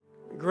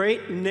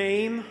great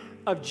name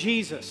of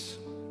Jesus.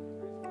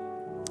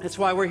 That's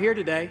why we're here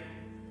today.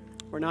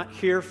 We're not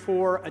here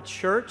for a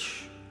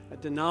church, a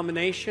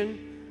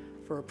denomination,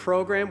 for a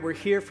program. We're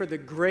here for the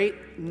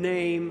great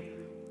name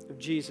of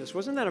Jesus.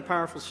 Wasn't that a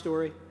powerful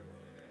story?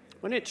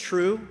 Wasn't it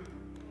true?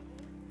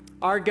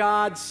 Our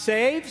God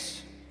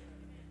saves,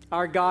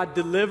 our God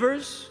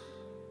delivers,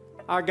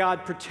 our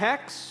God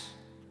protects.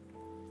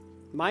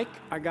 Mike,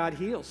 our God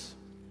heals.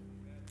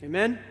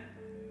 Amen?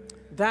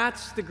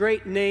 That's the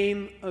great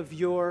name of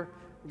your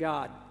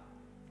God.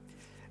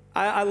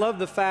 I love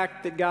the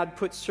fact that God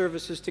puts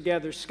services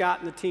together. Scott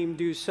and the team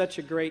do such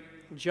a great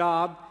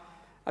job.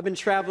 I've been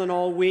traveling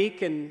all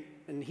week, and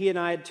he and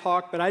I had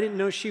talked, but I didn't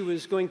know she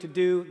was going to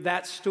do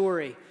that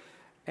story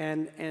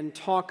and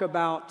talk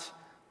about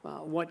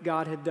what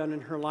God had done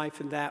in her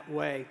life in that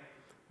way.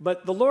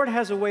 But the Lord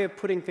has a way of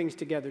putting things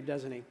together,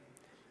 doesn't he?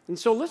 And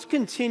so let's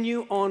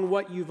continue on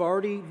what you've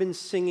already been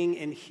singing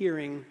and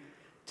hearing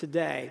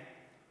today.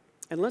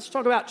 And let's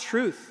talk about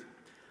truth.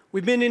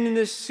 We've been in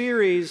this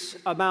series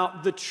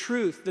about the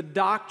truth, the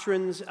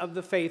doctrines of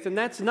the faith. And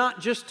that's not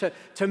just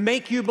to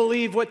make you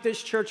believe what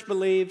this church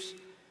believes.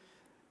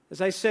 As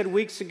I said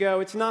weeks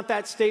ago, it's not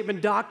that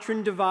statement,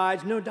 doctrine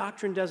divides. No,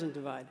 doctrine doesn't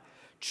divide.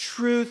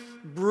 Truth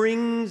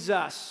brings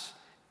us,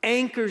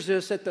 anchors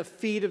us at the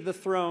feet of the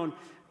throne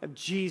of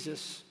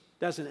Jesus,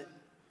 doesn't it?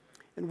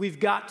 And we've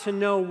got to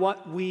know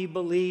what we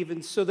believe,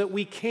 and so that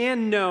we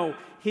can know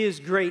His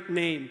great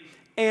name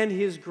and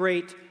His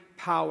great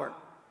power.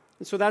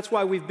 And so that's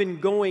why we've been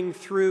going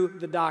through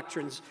the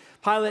doctrines.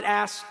 Pilate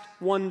asked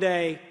one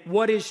day,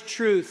 what is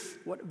truth?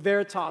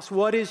 Veritas,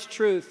 what is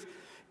truth?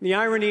 And the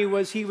irony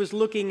was he was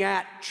looking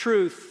at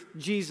truth,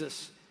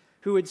 Jesus,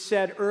 who had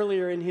said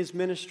earlier in his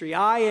ministry,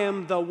 I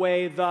am the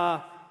way,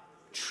 the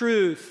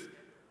truth,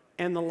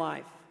 and the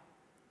life.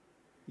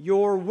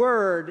 Your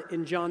word,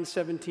 in John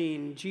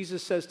 17,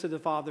 Jesus says to the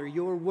Father,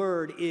 your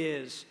word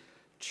is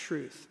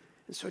truth.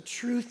 And so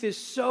truth is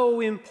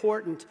so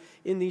important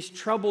in these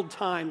troubled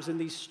times, in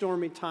these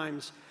stormy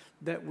times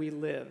that we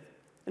live.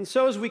 And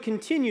so as we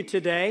continue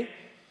today,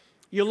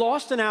 you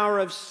lost an hour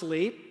of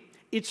sleep,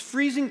 it's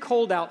freezing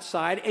cold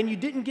outside, and you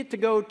didn't get to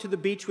go to the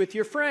beach with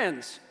your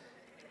friends.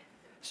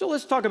 So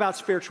let's talk about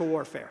spiritual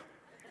warfare.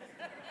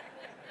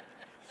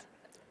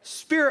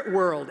 Spirit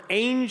world,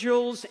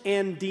 angels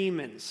and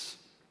demons.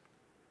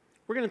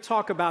 We're going to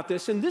talk about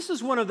this, and this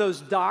is one of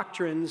those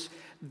doctrines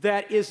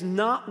that is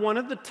not one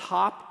of the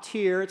top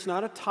tier. It's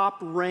not a top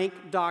rank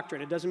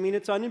doctrine. It doesn't mean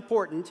it's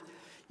unimportant.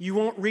 You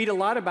won't read a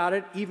lot about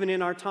it, even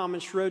in our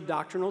Thomas Schroed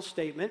doctrinal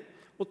statement.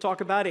 We'll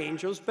talk about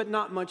angels, but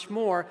not much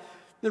more.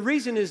 The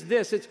reason is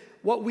this. It's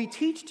what we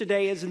teach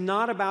today is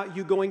not about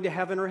you going to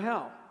heaven or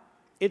hell.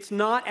 It's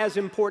not as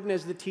important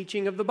as the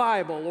teaching of the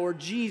Bible or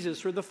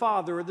Jesus or the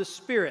Father or the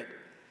Spirit.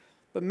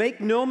 But make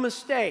no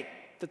mistake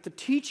that the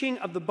teaching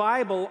of the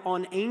Bible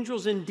on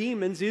angels and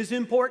demons is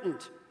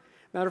important.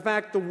 Matter of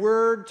fact, the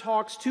Word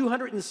talks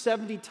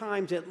 270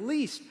 times at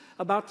least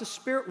about the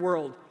spirit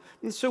world.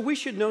 And so we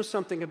should know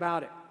something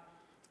about it.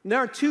 And there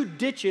are two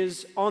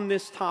ditches on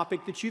this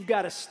topic that you've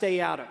got to stay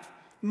out of.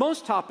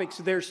 Most topics,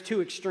 there's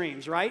two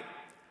extremes, right?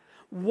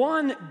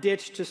 One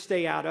ditch to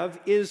stay out of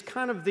is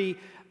kind of the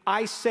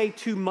I say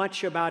too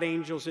much about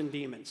angels and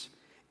demons.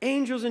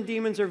 Angels and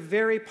demons are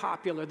very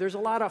popular. There's a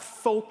lot of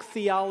folk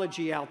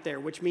theology out there,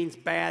 which means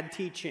bad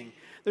teaching.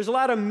 There's a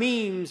lot of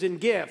memes and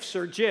GIFs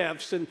or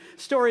GIFs and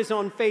stories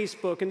on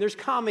Facebook, and there's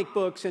comic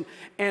books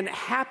and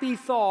happy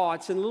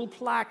thoughts and little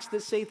plaques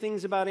that say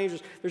things about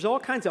angels. There's all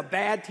kinds of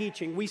bad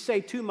teaching. We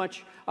say too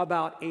much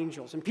about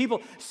angels. And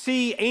people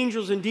see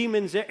angels and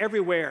demons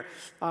everywhere,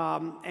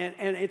 and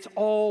it's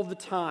all the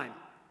time.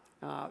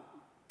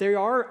 They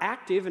are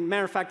active, and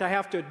matter of fact, I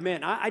have to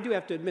admit, I do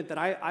have to admit that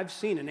I've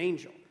seen an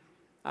angel.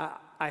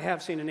 I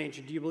have seen an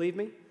angel. Do you believe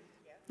me?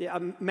 Yeah.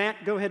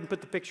 Matt, go ahead and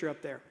put the picture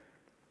up there.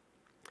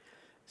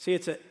 See,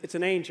 it's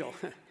an angel.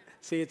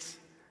 See, it's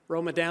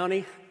Roma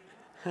Downey.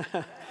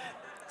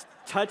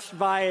 Touched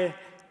by,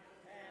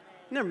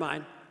 never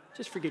mind.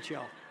 Just forget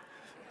y'all.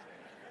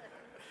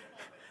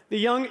 The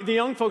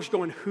young folks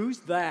going, who's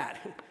that?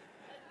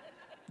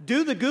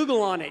 Do the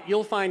Google on it.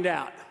 You'll find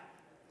out.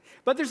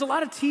 But there's a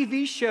lot of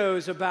TV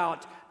shows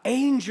about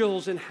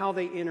angels and how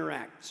they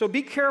interact. So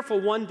be careful.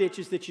 One ditch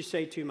is that you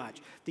say too much.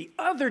 The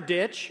other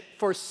ditch,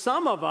 for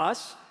some of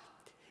us,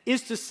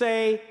 is to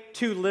say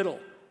too little.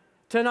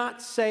 To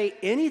not say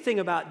anything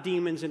about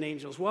demons and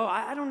angels. Well,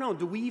 I don't know.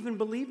 Do we even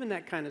believe in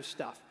that kind of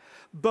stuff?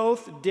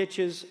 Both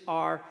ditches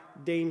are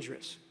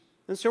dangerous.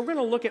 And so we're going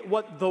to look at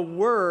what the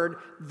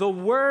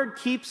Word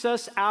keeps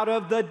us out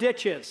of the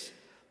ditches.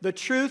 The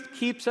truth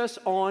keeps us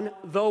on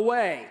the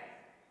way.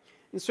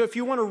 And so if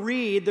you want to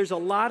read, there's a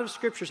lot of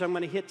scriptures I'm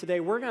going to hit today.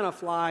 We're going to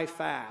fly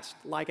fast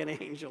like an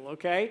angel,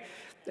 okay?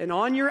 And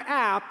on your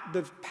app,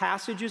 the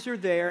passages are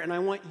there, and I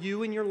want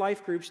you and your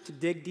life groups to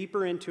dig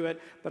deeper into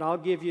it, but I'll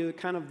give you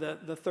kind of the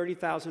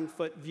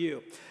 30,000-foot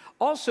view.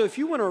 Also, if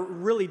you want to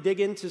really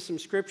dig into some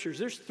scriptures,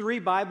 there's 3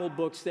 Bible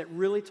books that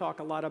really talk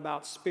a lot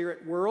about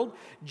spirit world: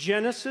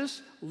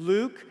 Genesis,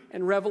 Luke,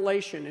 and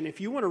Revelation. And if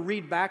you want to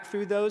read back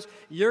through those,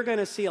 you're going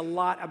to see a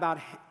lot about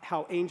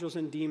how angels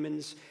and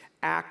demons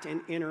act and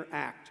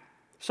interact.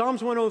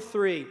 Psalms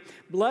 103,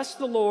 bless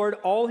the Lord,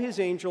 all his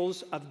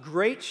angels of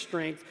great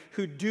strength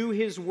who do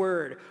his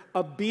word,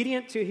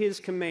 obedient to his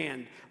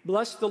command.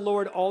 Bless the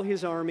Lord, all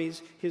his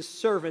armies, his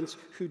servants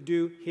who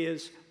do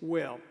his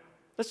will.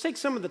 Let's take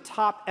some of the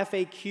top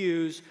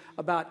FAQs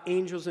about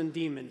angels and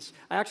demons.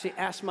 I actually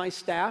asked my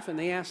staff, and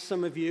they asked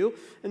some of you,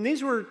 and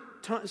these were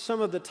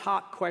some of the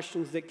top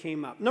questions that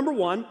came up. Number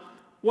 1,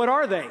 what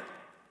are they?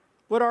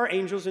 What are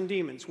angels and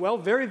demons? Well,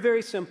 very,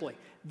 very simply,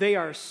 they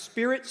are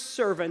spirit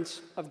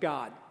servants of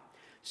God.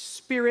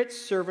 Spirit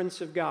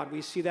servants of God.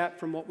 We see that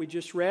from what we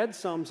just read,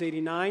 Psalms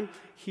 89,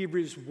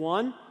 Hebrews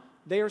 1.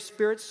 They are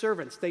spirit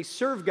servants. They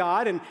serve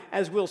God, and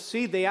as we'll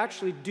see, they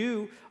actually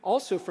do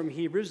also from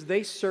Hebrews,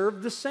 they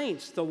serve the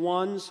saints, the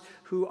ones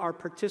who are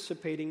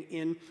participating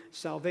in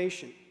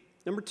salvation.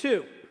 Number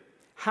 2,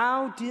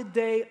 how did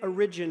they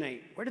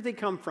originate? Where did they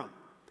come from?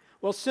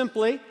 Well,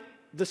 simply,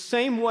 the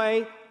same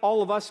way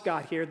all of us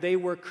got here, they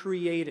were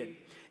created.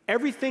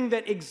 Everything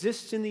that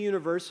exists in the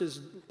universe, as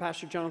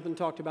Pastor Jonathan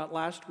talked about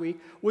last week,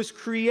 was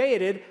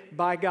created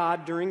by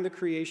God during the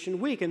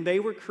creation week, and they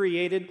were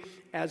created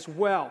as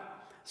well.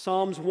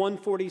 Psalms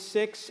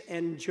 146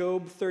 and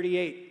Job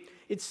 38.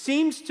 It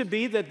seems to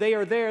be that they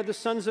are there, the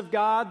sons of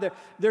God.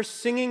 They're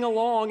singing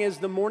along as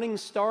the morning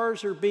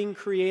stars are being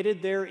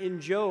created there in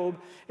Job.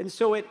 And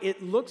so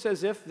it looks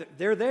as if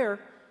they're there.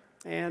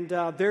 And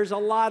there's a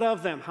lot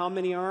of them. How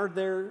many are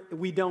there?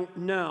 We don't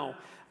know.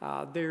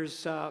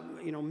 There's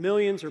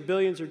millions or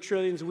billions or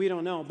trillions. We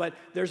don't know. But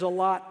there's a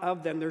lot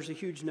of them. There's a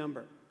huge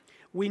number.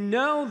 We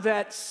know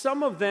that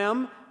some of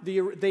them,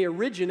 they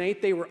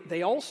originate,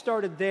 they all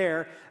started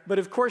there, but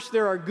of course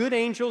there are good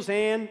angels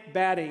and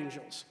bad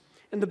angels.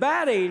 And the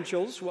bad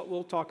angels, what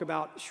we'll talk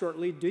about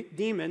shortly,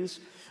 demons,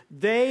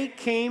 they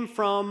came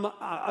from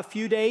a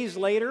few days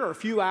later, or a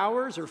few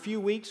hours, or a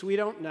few weeks, we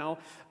don't know,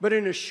 but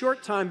in a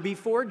short time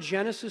before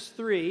Genesis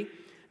 3,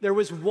 there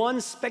was one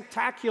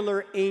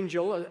spectacular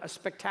angel, a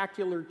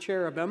spectacular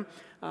cherubim,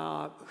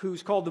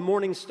 who's called the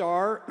morning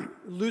star,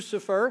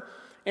 Lucifer,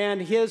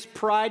 and his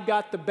pride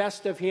got the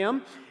best of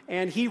him,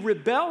 and he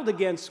rebelled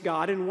against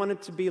God and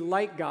wanted to be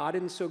like God,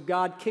 and so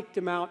God kicked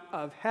him out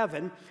of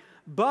heaven.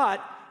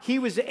 But he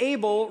was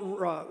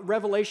able,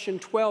 Revelation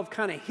 12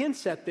 kind of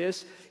hints at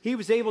this, he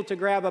was able to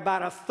grab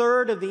about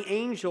 1/3 of the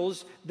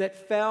angels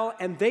that fell,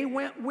 and they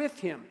went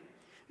with him.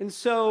 And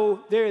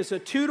so there is a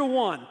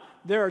 2-to-1.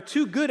 There are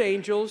 2 good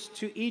angels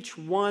to each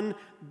 1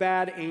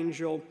 bad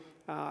angel,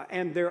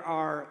 and there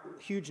are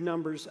huge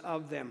numbers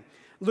of them.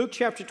 Luke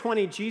chapter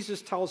 20,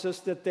 Jesus tells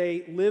us that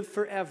they live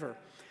forever.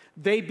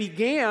 They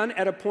began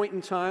at a point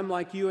in time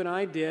like you and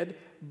I did,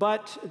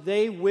 but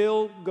they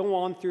will go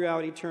on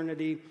throughout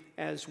eternity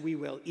as we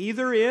will,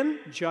 either in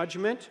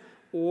judgment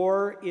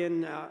or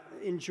in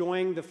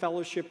enjoying the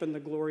fellowship and the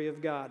glory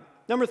of God.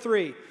 Number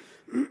 3,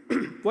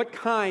 what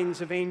kinds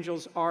of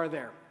angels are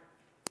there?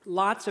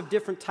 Lots of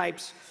different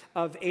types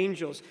of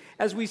angels.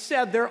 As we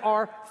said, there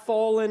are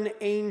fallen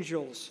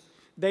angels.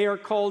 They are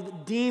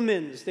called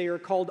demons. They are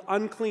called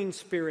unclean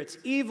spirits,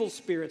 evil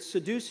spirits,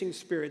 seducing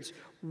spirits,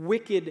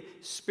 wicked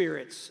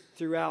spirits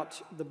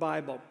throughout the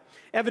Bible.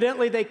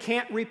 Evidently, they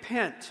can't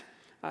repent.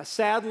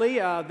 Sadly,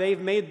 they've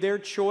made their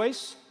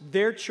choice.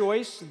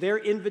 Their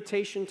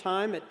invitation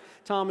time at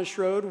Thomas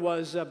Road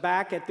was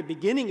back at the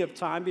beginning of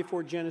time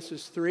before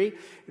Genesis 3.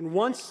 And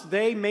once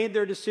they made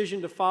their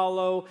decision to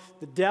follow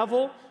the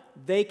devil,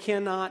 they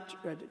cannot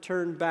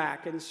turn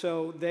back. And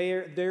so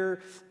their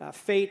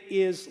fate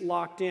is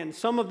locked in.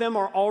 Some of them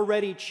are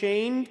already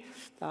chained.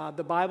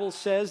 The Bible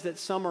says that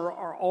some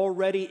are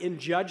already in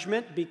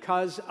judgment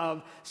because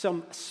of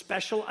some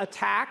special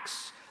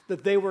attacks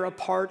that they were a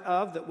part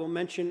of that we'll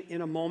mention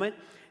in a moment.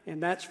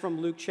 And that's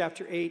from Luke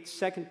chapter 8,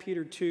 2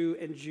 Peter 2,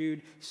 and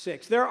Jude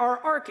 6. There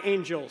are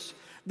archangels.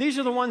 These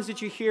are the ones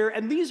that you hear,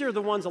 and these are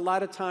the ones a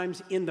lot of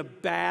times in the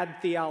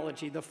bad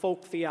theology, the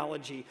folk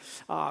theology.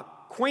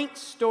 Quaint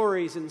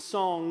stories and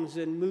songs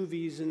and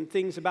movies and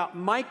things about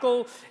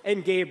Michael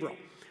and Gabriel.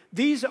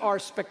 These are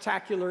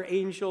spectacular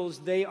angels.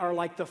 They are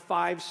like the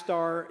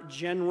 5-star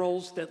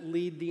generals that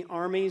lead the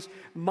armies.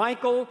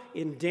 Michael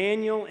in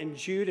Daniel and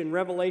Jude and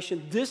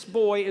Revelation, this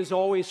boy is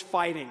always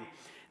fighting.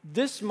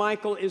 This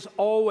Michael is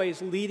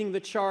always leading the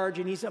charge,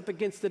 and he's up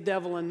against the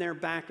devil, and they're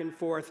back and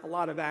forth, a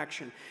lot of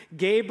action.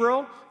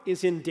 Gabriel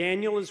is in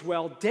Daniel as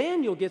well.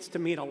 Daniel gets to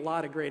meet a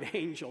lot of great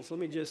angels,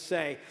 let me just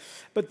say.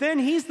 But then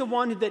he's the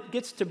one that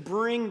gets to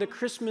bring the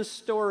Christmas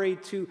story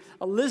to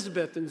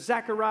Elizabeth and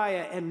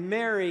Zechariah and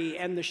Mary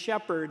and the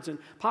shepherds and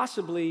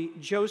possibly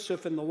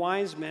Joseph and the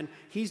wise men.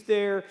 He's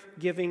there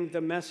giving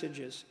the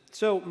messages.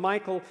 So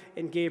Michael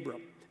and Gabriel.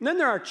 And then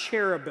there are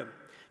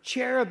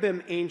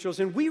cherubim angels,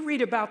 and we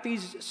read about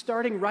these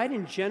starting right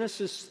in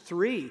Genesis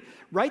 3,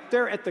 right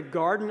there at the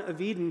Garden of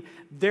Eden.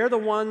 They're the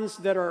ones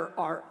that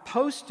are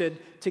posted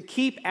to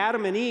keep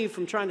Adam and Eve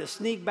from trying to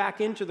sneak back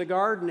into the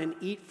garden and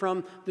eat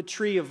from the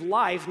tree of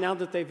life now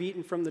that they've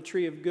eaten from the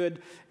tree of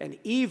good and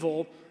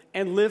evil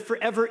and live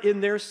forever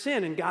in their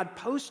sin. And God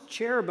posts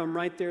cherubim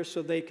right there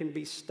so they can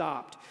be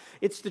stopped.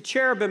 It's the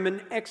cherubim in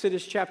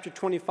Exodus chapter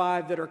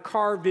 25 that are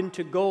carved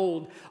into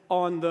gold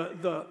on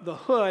the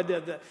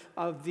hood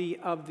of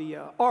the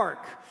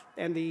ark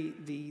and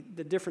the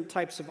different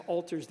types of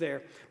altars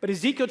there. But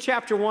Ezekiel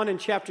chapter 1 and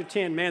chapter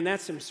 10, man,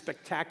 that's some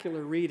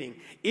spectacular reading.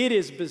 It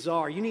is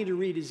bizarre. You need to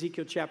read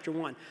Ezekiel chapter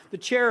 1. The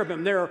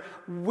cherubim, there are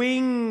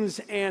wings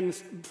and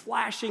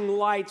flashing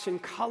lights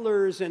and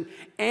colors and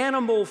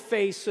animal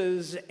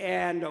faces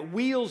and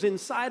wheels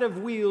inside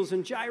of wheels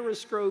and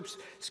gyroscopes.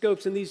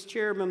 And these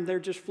cherubim, they're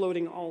just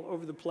floating all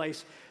over the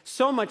place.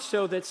 So much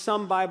so that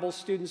some Bible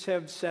students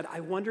have said, I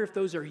wonder if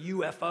those are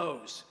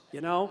UFOs,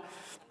 you know?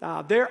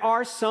 There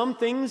are some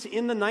things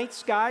in the night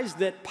skies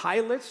that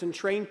pilots and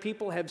trained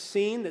people have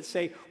seen that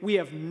say, we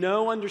have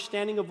no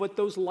understanding of what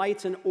those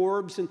lights and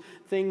orbs and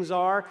things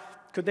are.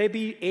 Could they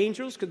be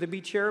angels? Could they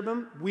be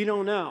cherubim? We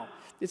don't know.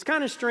 It's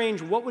kind of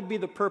strange. What would be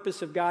the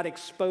purpose of God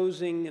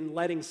exposing and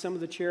letting some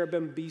of the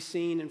cherubim be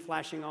seen and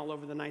flashing all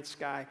over the night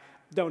sky?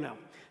 Don't know.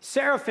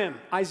 Seraphim,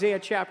 Isaiah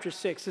chapter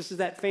 6. This is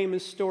that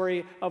famous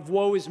story of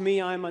woe is me,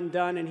 I'm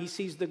undone, and he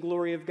sees the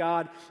glory of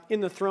God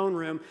in the throne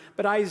room.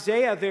 But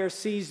Isaiah there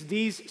sees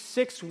these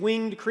 6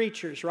 winged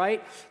creatures,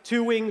 right?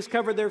 2 wings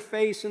cover their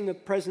face in the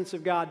presence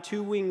of God.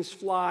 2 wings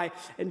fly,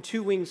 and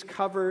 2 wings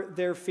cover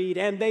their feet.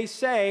 And they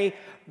say,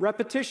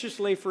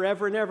 repetitiously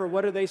forever and ever,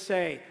 what do they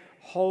say?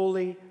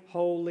 Holy,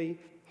 holy,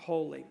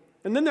 holy.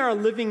 And then there are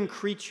living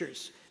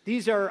creatures.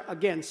 These are,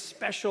 again,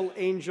 special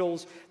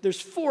angels.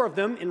 There's 4 of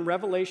them in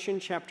Revelation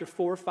chapter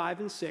 4, 5,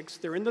 and 6.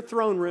 They're in the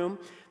throne room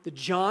that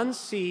John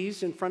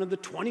sees in front of the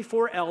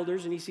 24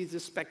 elders, and he sees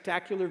this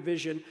spectacular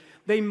vision.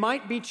 They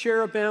might be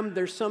cherubim.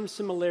 There's some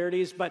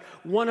similarities, but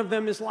one of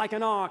them is like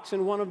an ox,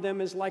 and one of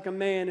them is like a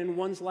man, and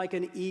one's like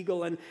an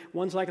eagle, and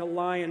one's like a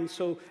lion,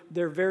 so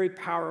they're very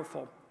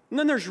powerful. And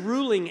then there's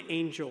ruling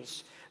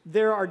angels.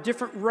 There are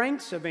different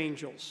ranks of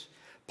angels.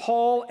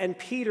 Paul and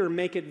Peter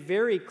make it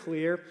very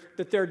clear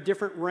that there are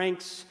different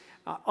ranks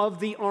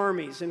of the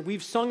armies. And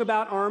we've sung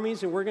about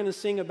armies, and we're going to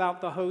sing about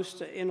the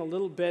host in a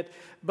little bit.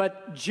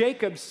 But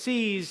Jacob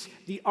sees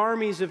the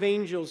armies of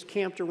angels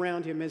camped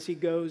around him as he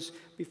goes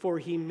before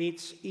he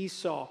meets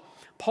Esau.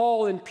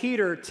 Paul and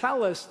Peter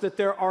tell us that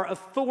there are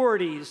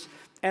authorities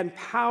and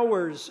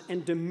powers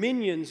and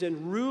dominions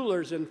and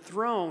rulers and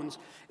thrones.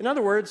 In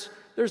other words,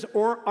 there's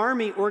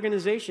army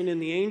organization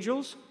in the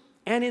angels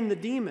and in the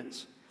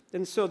demons.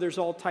 And so there's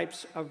all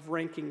types of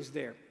rankings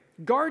there.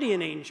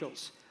 Guardian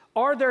angels.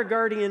 Are there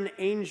guardian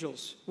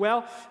angels?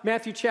 Well,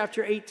 Matthew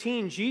chapter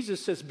 18,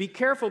 Jesus says, be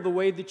careful the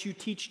way that you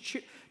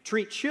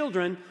treat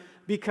children,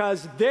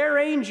 because their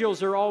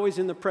angels are always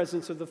in the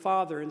presence of the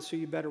Father, and so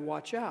you better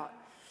watch out.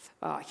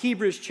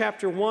 Hebrews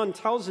chapter 1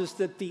 tells us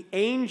that the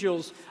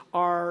angels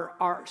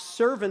are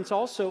servants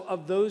also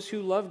of those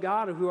who love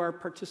God and who are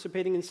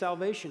participating in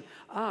salvation,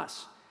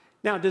 us.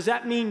 Now, does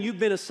that mean you've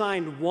been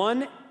assigned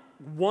one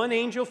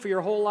angel for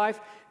your whole life?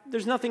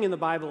 There's nothing in the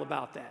Bible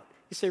about that.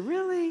 You say,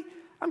 really?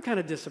 I'm kind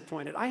of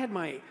disappointed. I had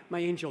my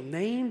angel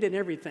named and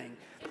everything.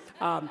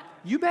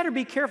 You better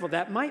be careful.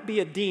 That might be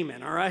a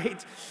demon, all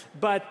right?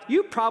 But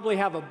you probably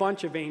have a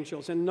bunch of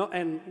angels.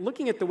 And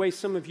looking at the way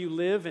some of you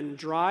live and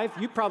drive,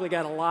 you probably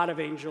got a lot of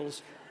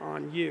angels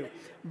on you.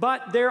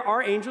 But there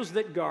are angels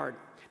that guard.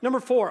 Number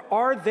 4,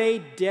 are they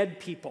dead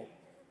people?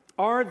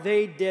 Are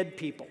they dead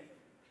people?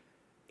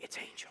 It's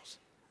angels.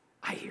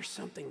 I hear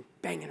something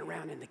banging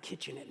around in the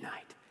kitchen at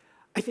night.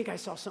 I think I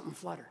saw something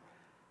flutter.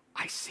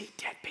 I see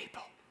dead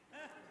people.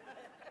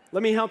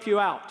 Let me help you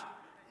out.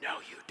 No,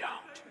 you don't.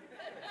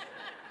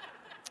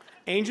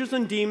 Angels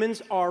and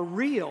demons are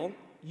real.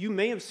 You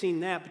may have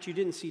seen that, but you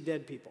didn't see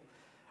dead people.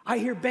 I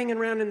hear banging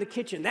around in the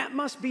kitchen. That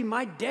must be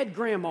my dead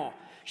grandma.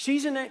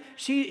 She's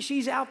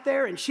out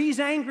there, and she's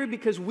angry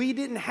because we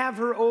didn't have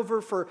her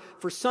over for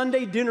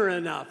Sunday dinner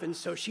enough, and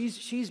so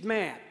she's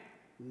mad.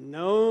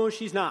 No,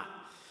 she's not.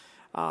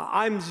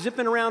 I'm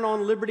zipping around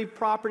on Liberty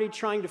property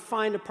trying to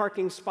find a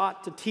parking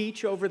spot to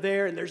teach over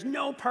there, and there's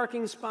no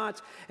parking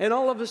spots, and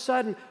all of a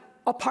sudden,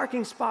 a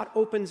parking spot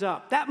opens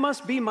up. That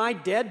must be my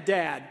dead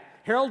dad,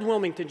 Harold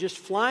Wilmington, just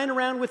flying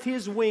around with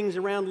his wings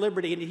around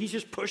Liberty, and he's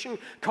just pushing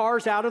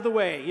cars out of the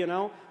way, you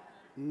know?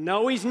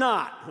 No, he's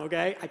not,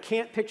 okay? I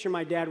can't picture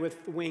my dad with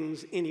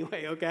wings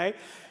anyway, okay?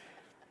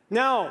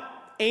 No,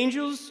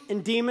 angels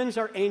and demons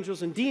are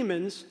angels and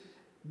demons.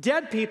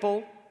 Dead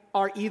people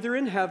are either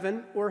in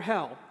heaven or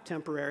hell,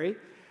 temporary.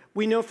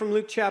 We know from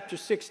Luke chapter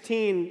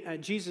 16,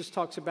 Jesus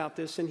talks about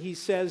this, and he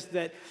says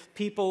that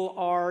people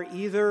are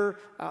either,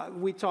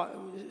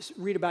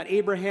 read about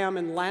Abraham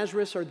and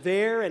Lazarus are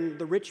there, and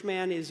the rich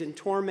man is in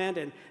torment,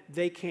 and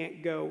they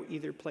can't go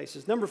either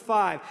places. Number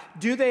 5,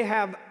 do they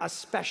have a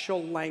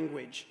special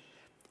language?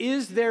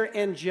 Is there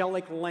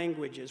angelic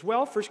languages?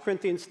 Well, 1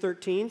 Corinthians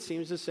 13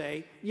 seems to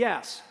say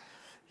yes.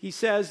 He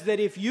says that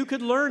if you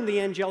could learn the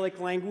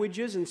angelic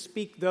languages and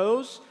speak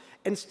those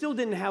and still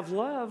didn't have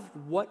love,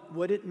 what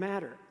would it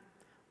matter?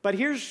 But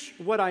here's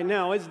what I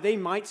know is they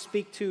might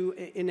speak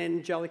in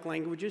angelic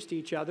languages to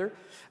each other.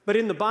 But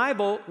in the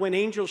Bible, when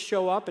angels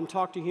show up and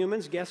talk to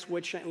humans, guess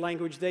which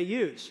language they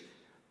use?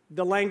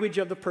 The language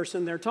of the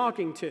person they're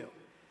talking to.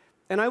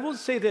 And I will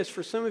say this,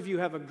 for some of you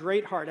who have a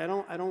great heart,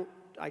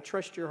 I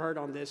trust your heart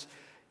on this.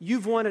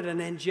 You've wanted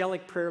an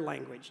angelic prayer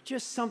language,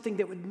 just something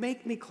that would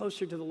make me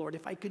closer to the Lord.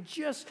 If I could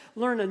just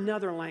learn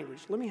another language,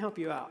 let me help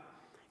you out.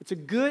 It's a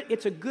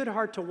good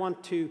heart to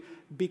want to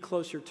be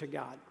closer to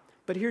God.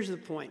 But here's the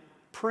point.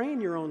 Pray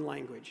in your own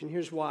language, and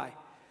here's why.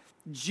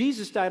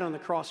 Jesus died on the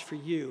cross for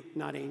you,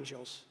 not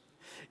angels.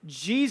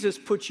 Jesus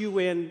put you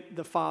in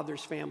the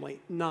Father's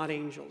family, not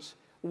angels.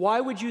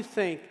 Why would you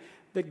think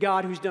that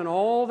God, who's done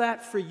all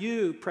that for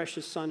you,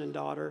 precious son and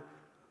daughter,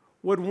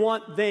 would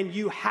want then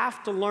you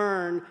have to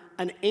learn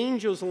an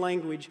angel's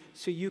language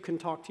so you can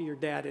talk to your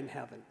dad in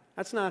heaven?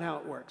 That's not how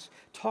it works.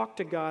 Talk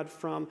to God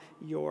from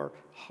your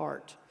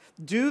heart.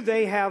 Do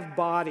they have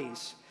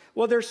bodies?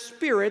 Well, they're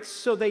spirits,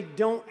 so they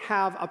don't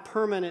have a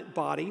permanent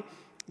body.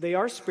 They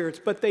are spirits,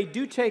 but they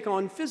do take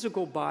on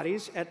physical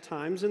bodies at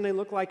times, and they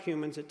look like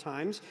humans at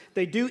times.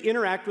 They do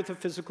interact with the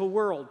physical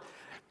world.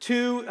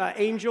 2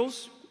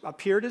 angels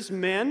appeared as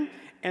men,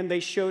 and they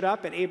showed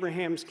up at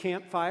Abraham's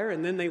campfire,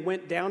 and then they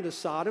went down to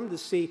Sodom to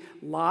see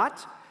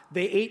Lot.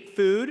 They ate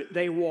food,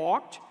 they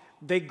walked,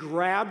 they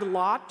grabbed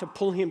Lot to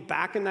pull him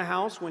back in the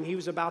house when he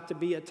was about to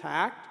be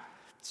attacked.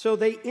 So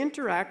they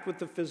interact with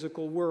the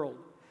physical world.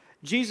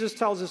 Jesus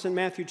tells us in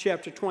Matthew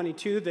chapter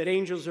 22 that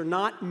angels are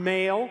not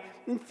male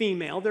and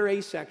female. They're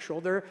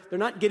asexual. They're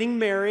not getting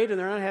married, and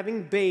they're not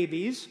having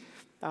babies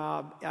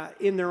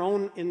in their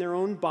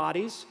own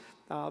bodies.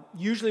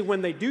 Usually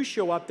when they do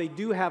show up, they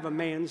do have a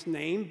man's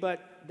name,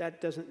 but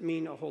that doesn't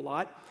mean a whole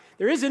lot.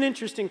 There is an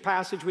interesting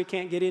passage we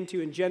can't get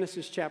into in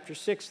Genesis chapter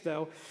 6,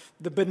 though.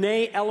 The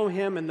B'nai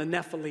Elohim and the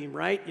Nephilim,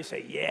 right? You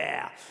say,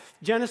 yeah.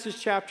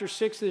 Genesis chapter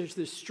 6, there's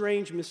this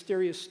strange,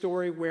 mysterious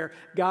story where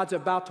God's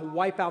about to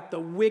wipe out the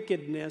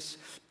wickedness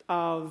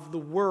of the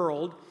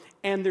world.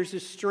 And there's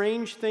this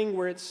strange thing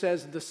where it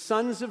says the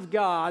sons of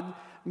God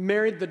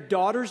married the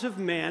daughters of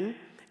men.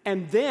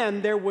 And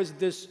then there was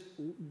this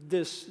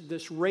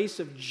race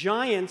of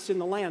giants in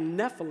the land,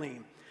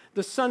 Nephilim,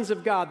 the sons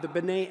of God, the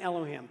B'nai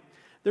Elohim.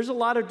 There's a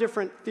lot of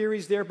different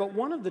theories there, but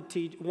one of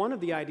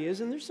the ideas,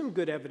 and there's some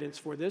good evidence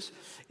for this,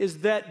 is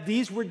that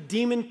these were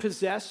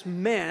demon-possessed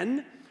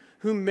men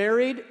who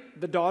married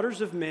the daughters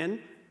of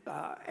men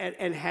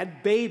and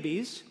had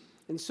babies.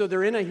 And so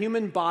they're in a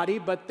human body,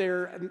 but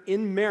they're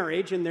in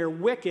marriage, and they're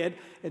wicked,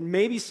 and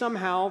maybe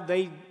somehow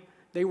they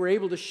were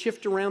able to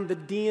shift around the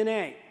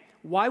DNA.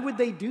 Why would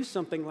they do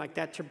something like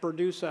that to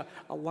produce a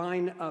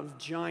line of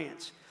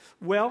giants?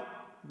 Well,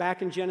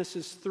 back in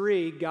Genesis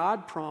 3,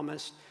 God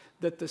promised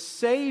that the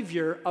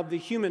Savior of the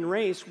human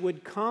race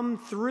would come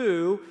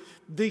through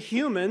the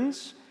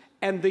humans,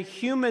 and the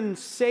human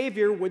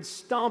Savior would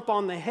stomp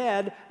on the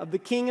head of the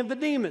king of the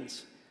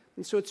demons.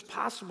 And so it's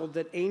possible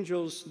that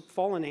angels,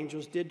 fallen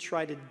angels, did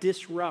try to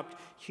disrupt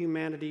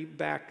humanity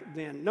back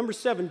then. Number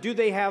 7, do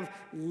they have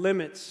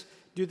limits?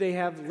 Do they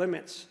have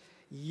limits?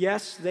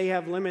 Yes, they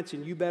have limits,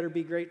 and you better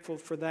be grateful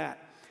for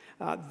that.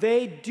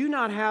 They do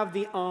not have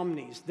the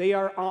omnis. They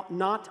are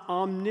not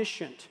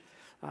omniscient.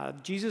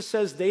 Jesus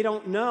says they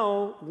don't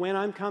know when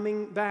I'm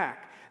coming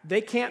back.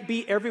 They can't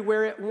be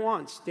everywhere at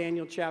once,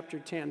 Daniel chapter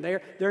 10.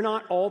 They're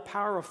not all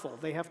powerful.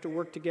 They have to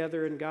work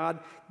together, and God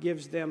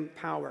gives them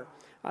power.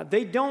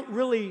 They don't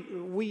really,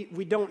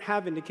 we don't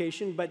have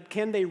indication, but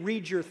can they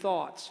read your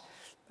thoughts?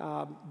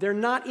 They're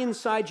not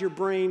inside your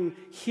brain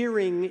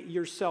hearing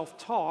yourself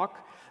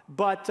talk,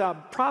 but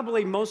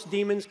probably most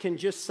demons can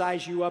just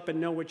size you up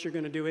and know what you're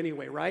going to do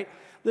anyway, right?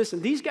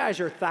 Listen, these guys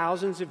are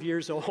thousands of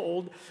years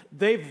old.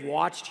 They've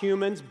watched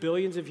humans,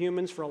 billions of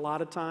humans for a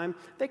lot of time.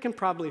 They can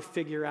probably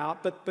figure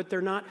out, but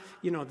they're not,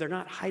 they're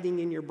not hiding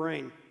in your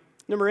brain.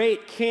 Number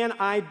 8, can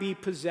I be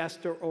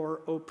possessed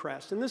or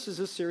oppressed? And this is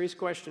a serious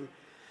question.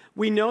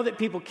 We know that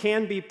people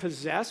can be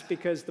possessed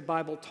because the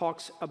Bible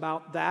talks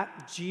about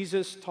that.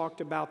 Jesus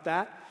talked about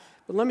that.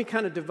 But let me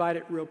kind of divide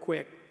it real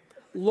quick.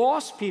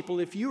 Lost people,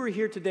 if you are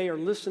here today or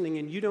listening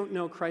and you don't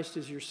know Christ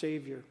as your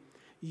Savior,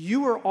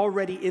 you are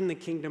already in the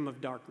kingdom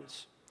of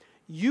darkness.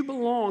 You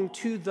belong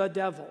to the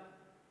devil.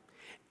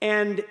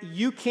 And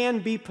you can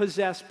be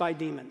possessed by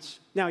demons.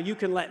 Now, you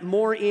can let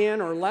more in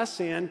or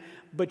less in,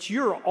 but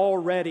you're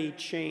already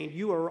chained.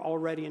 You are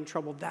already in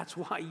trouble. That's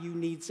why you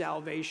need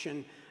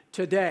salvation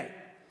today.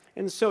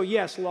 And so,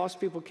 yes, lost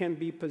people can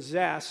be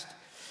possessed,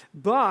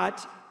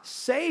 but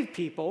saved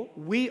people,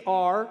 we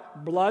are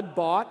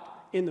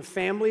blood-bought in the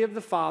family of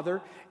the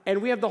Father,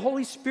 and we have the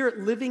Holy Spirit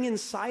living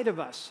inside of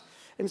us.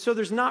 And so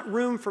there's not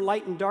room for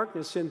light and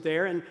darkness in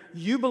there, and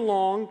you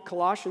belong,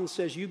 Colossians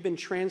says, you've been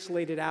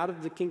translated out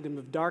of the kingdom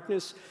of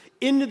darkness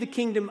into the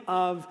kingdom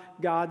of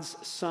God's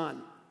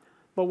Son.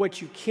 But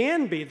what you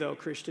can be, though,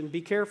 Christian,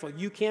 be careful.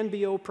 You can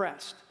be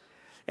oppressed,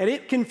 and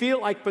it can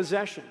feel like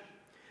possession.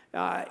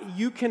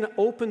 You can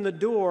open the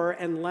door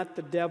and let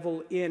the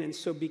devil in, and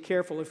so be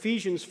careful.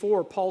 Ephesians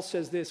 4, Paul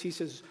says this. He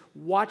says,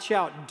 watch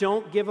out.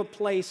 Don't give a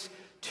place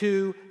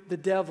to the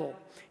devil.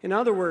 In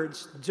other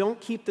words,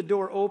 don't keep the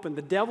door open.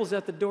 The devil's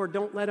at the door.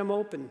 Don't let him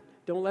open.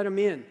 Don't let him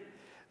in.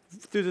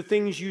 Through the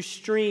things you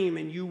stream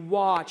and you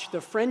watch, the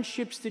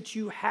friendships that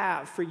you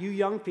have, for you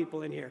young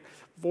people in here,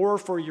 or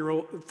for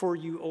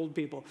you old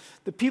people,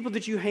 the people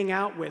that you hang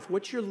out with,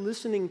 what you're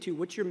listening to,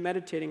 what you're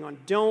meditating on,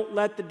 don't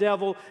let the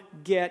devil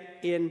get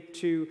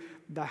into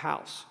the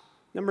house.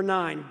 Number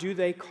 9, do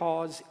they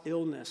cause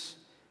illness?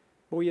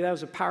 Boy, that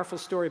was a powerful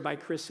story by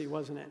Chrissy,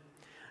 wasn't it?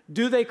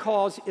 Do they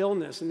cause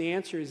illness? And the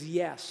answer is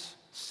yes,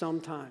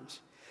 sometimes.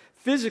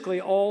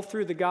 Physically, all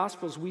through the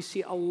Gospels, we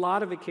see a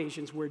lot of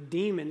occasions where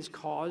demons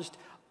caused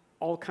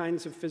all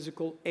kinds of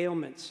physical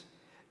ailments.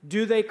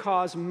 Do they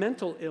cause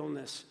mental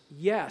illness?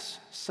 Yes,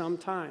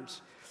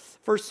 sometimes.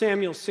 1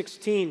 Samuel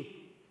 16,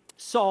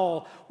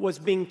 Saul was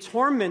being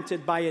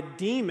tormented by a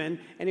demon,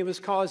 and he was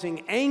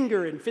causing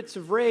anger and fits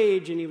of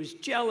rage, and he was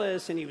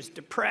jealous, and he was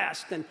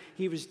depressed, and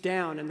he was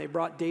down, and they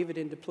brought David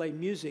in to play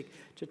music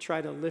to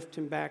try to lift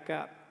him back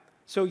up.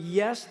 So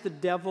yes, the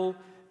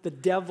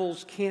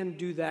devils can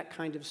do that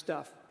kind of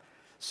stuff.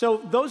 So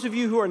those of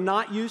you who are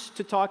not used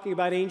to talking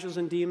about angels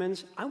and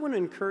demons, I want to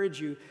encourage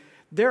you.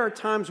 There are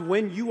times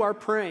when you are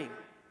praying,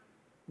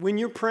 when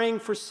you're praying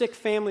for sick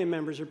family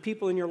members or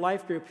people in your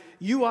life group,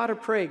 you ought to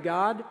pray,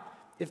 God,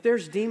 if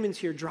there's demons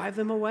here, drive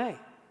them away.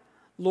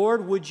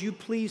 Lord, would you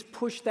please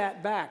push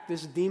that back,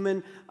 this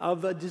demon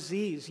of a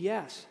disease?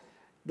 Yes,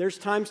 there's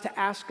times to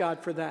ask God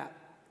for that.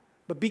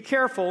 But be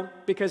careful,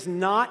 because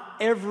not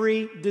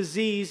every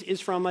disease is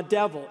from a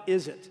devil,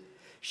 is it?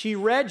 She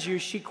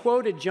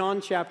quoted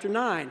John chapter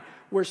 9,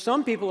 where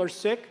some people are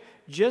sick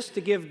just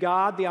to give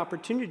God the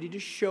opportunity to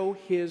show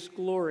his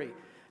glory.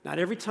 Not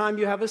every time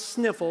you have a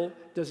sniffle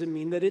does it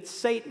mean that it's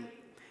Satan.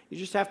 You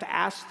just have to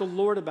ask the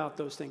Lord about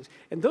those things.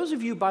 And those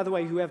of you, by the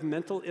way, who have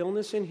mental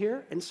illness in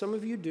here, and some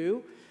of you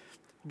do,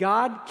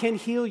 God can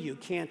heal you,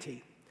 can't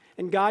he?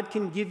 And God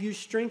can give you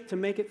strength to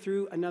make it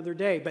through another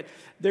day. But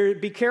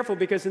be careful,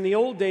 because in the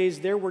old days,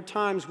 there were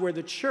times where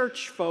the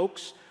church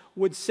folks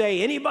would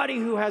say anybody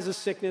who has a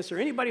sickness or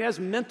anybody who has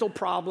mental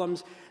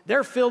problems,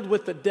 they're filled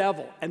with the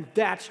devil. And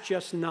that's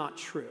just not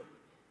true.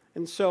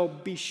 And so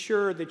be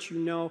sure that you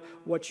know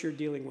what you're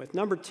dealing with.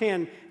 Number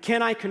 10,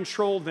 can I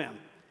control them?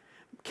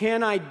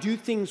 Can I do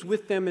things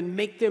with them and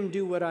make them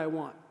do what I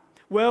want?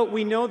 Well,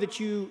 we know that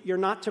you're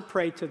not to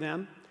pray to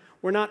them.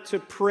 We're not to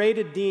pray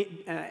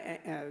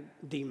to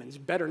demons.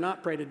 Better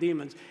not pray to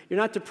demons. You're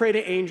not to pray to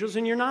angels,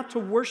 and you're not to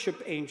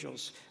worship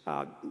angels.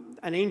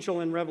 An angel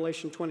in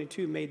Revelation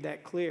 22 made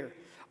that clear.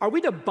 Are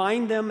we to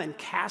bind them and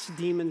cast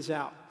demons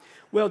out?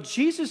 Well,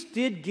 Jesus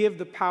did give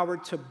the power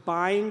to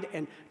bind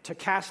and to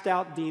cast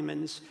out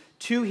demons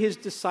to his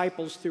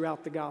disciples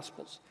throughout the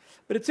Gospels.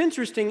 But it's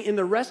interesting, in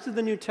the rest of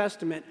the New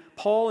Testament,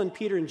 Paul and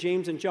Peter and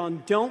James and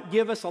John don't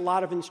give us a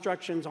lot of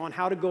instructions on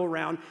how to go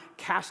around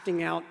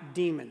casting out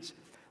demons.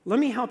 Let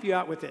me help you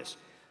out with this.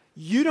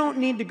 You don't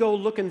need to go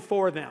looking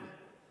for them.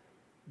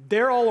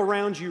 They're all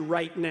around you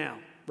right now,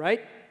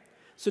 right?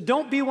 So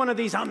don't be one of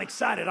these, I'm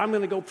excited, I'm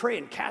going to go pray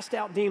and cast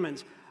out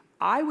demons.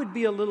 I would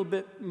be a little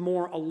bit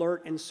more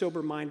alert and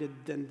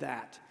sober-minded than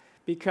that,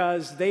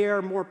 because they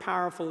are more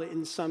powerful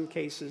in some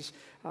cases.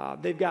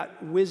 They've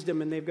got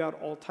wisdom, and they've got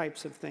all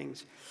types of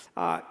things.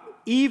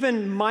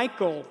 Even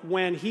Michael,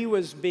 when he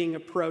was being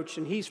approached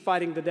and he's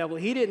fighting the devil,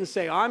 he didn't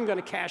say, I'm going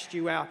to cast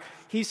you out.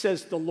 He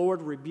says, the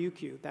Lord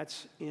rebuke you.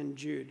 That's in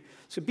Jude.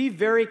 So be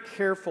very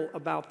careful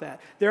about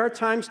that. There are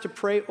times to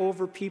pray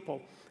over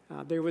people.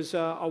 There was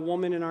a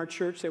woman in our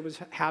church that was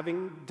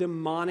having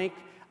demonic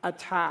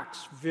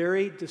attacks,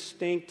 very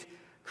distinct,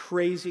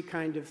 crazy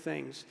kind of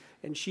things.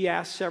 And she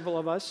asked several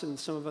of us, and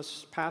some of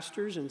us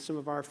pastors and some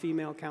of our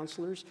female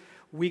counselors,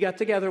 we got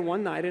together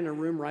one night in a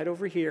room right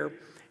over here,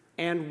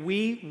 and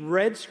we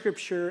read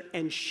scripture,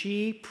 and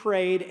she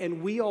prayed,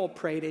 and we all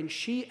prayed, and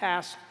she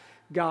asked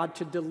God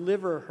to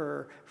deliver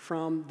her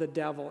from the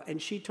devil. And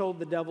she told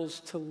the devils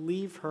to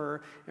leave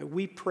her, and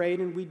we prayed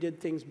and we did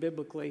things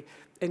biblically,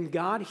 and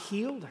God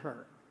healed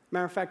her.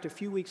 Matter of fact, a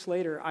few weeks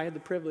later, I had the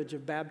privilege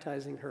of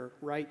baptizing her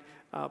right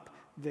up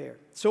there.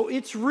 So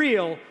it's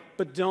real,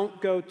 but don't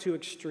go to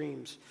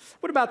extremes.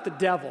 What about the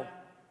devil?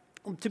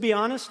 To be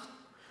honest,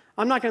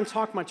 I'm not going to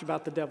talk much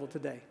about the devil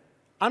today.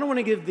 I don't want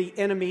to give the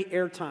enemy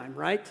airtime,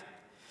 right?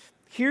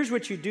 Here's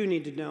what you do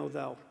need to know,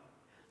 though.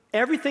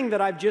 Everything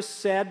that I've just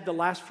said the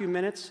last few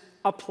minutes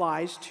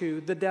applies to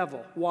the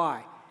devil.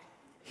 Why?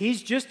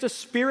 He's just a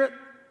spirit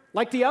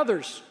like the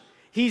others.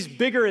 He's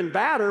bigger and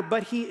badder,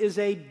 but he is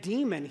a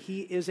demon.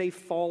 He is a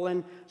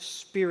fallen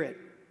spirit.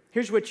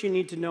 Here's what you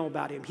need to know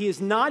about him. He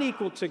is not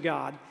equal to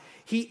God.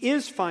 He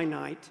is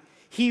finite.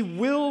 He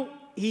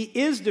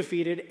is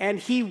defeated, and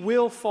he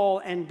will fall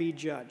and be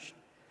judged.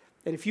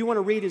 And if you want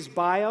to read his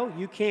bio,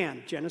 you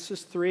can.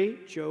 Genesis 3,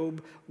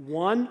 Job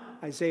 1,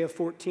 Isaiah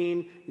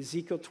 14,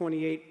 Ezekiel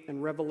 28,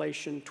 and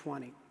Revelation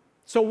 20.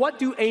 So what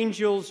do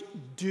angels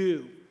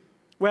do?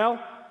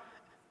 Well,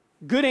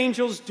 good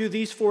angels do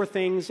these four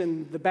things,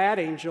 and the bad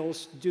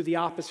angels do the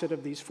opposite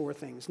of these four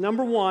things.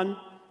 Number one,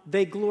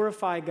 they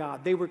glorify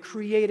God. They were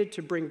created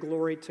to bring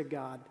glory to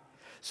God.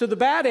 So the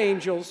bad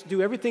angels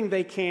do everything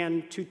they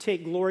can to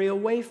take glory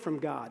away from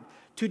God,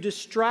 to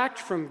distract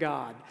from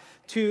God,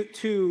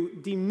 to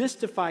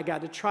demystify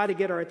God, to try to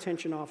get our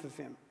attention off of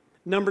him.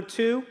 Number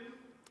two,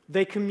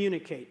 they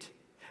communicate.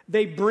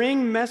 They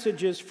bring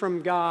messages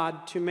from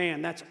God to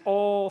man. That's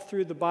all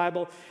through the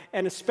Bible,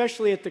 and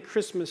especially at the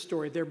Christmas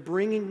story. They're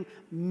bringing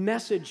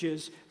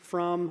messages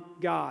from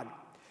God.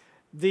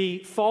 The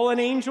fallen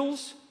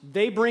angels,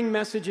 they bring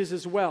messages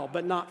as well,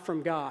 but not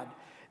from God.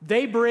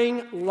 They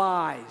bring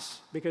lies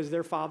because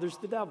their father's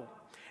the devil.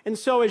 And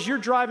so as you're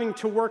driving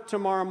to work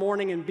tomorrow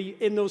morning and be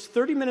in those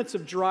 30 minutes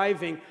of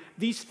driving,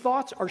 these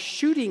thoughts are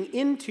shooting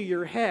into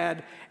your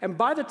head, and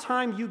by the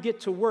time you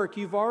get to work,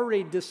 you've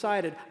already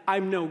decided,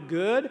 I'm no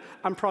good,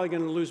 I'm probably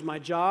going to lose my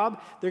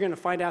job, they're going to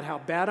find out how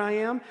bad I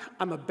am,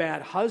 I'm a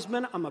bad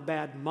husband, I'm a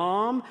bad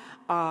mom,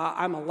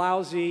 I'm a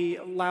lousy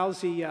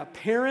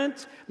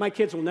parent, my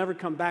kids will never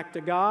come back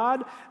to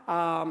God,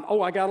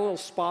 I got a little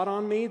spot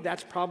on me,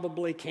 that's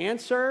probably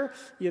cancer,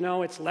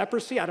 it's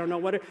leprosy, I don't know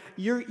what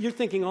you're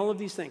thinking all of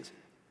these things.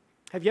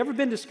 Have you ever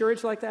been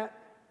discouraged like that?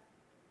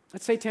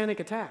 That's satanic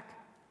attack.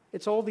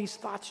 It's all these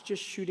thoughts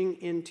just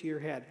shooting into your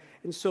head.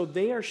 And so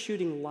they are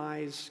shooting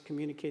lies,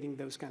 communicating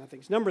those kind of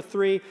things. Number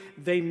three,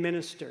 they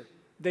minister.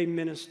 They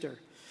minister.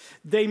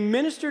 They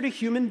minister to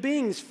human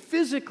beings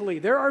physically.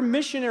 There are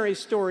missionary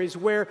stories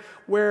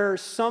where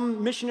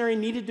some missionary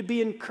needed to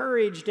be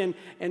encouraged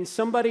and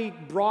somebody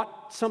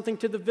brought something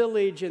to the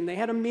village and they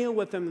had a meal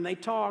with them and they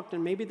talked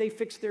and maybe they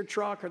fixed their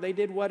truck or they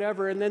did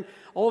whatever. And then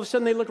all of a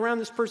sudden they look around,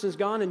 this person's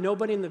gone and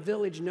nobody in the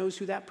village knows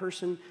who that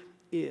person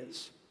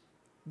is.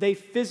 They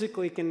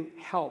physically can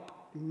help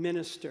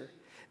minister.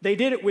 They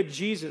did it with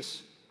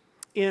Jesus.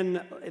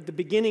 At the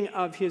beginning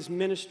of his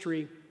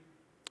ministry,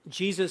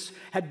 Jesus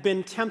had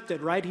been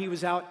tempted, right? He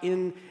was out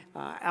in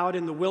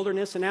the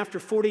wilderness, and after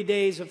 40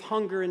 days of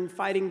hunger and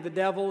fighting the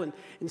devil and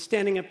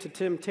standing up to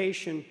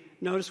temptation,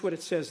 notice what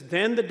it says.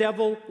 Then the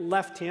devil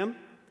left him,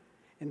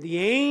 and the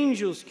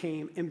angels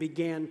came and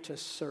began to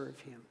serve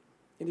him.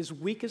 In his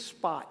weakest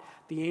spot,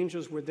 the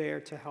angels were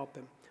there to help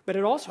him. But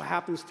it also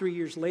happens 3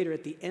 years later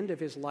at the end of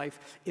his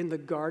life in the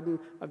Garden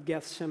of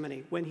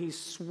Gethsemane when he's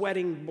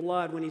sweating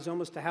blood, when he's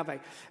almost to have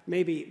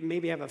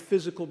maybe have a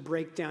physical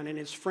breakdown and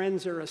his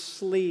friends are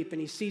asleep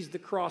and he sees the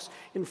cross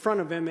in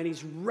front of him and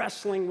he's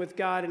wrestling with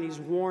God and he's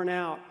worn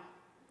out.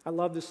 I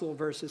love this little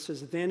verse. It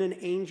says, then an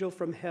angel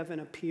from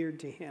heaven appeared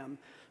to him,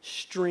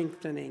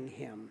 strengthening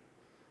him.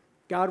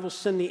 God will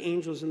send the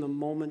angels in the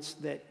moments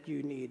that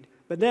you need.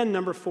 But then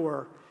number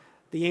four,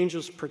 the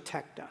angels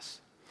protect us.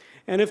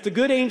 And if the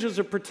good angels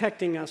are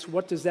protecting us,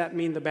 what does that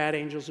mean the bad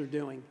angels are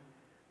doing?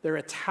 They're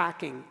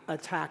attacking.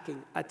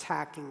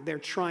 They're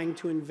trying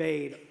to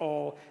invade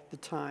all the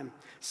time.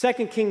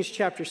 2 Kings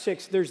chapter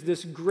 6, there's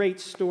this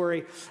great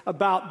story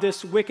about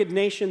this wicked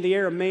nation, the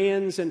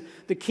Arameans, and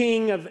the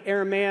king of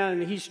Aramea,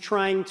 and he's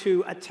trying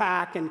to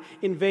attack and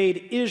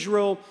invade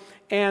Israel,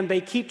 and they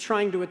keep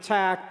trying to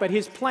attack, but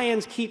his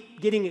plans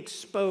keep getting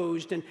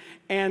exposed,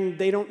 and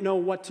they don't know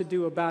what to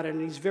do about it,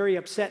 and he's very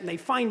upset, and they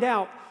find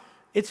out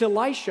it's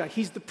Elisha.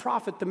 He's the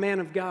prophet, the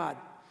man of God.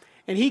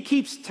 And he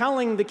keeps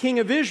telling the king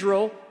of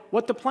Israel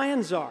what the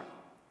plans are.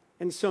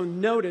 And so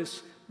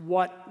notice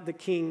what the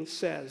king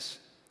says.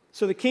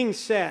 So the king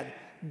said,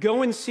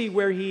 go and see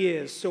where he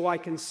is so I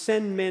can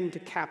send men to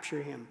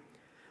capture him.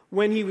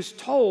 When he was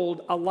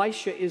told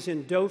Elisha is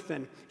in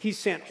Dothan, he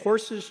sent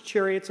horses,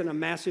 chariots, and a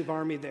massive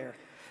army there.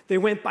 They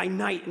went by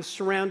night and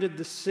surrounded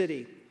the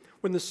city.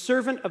 When the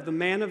servant of the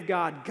man of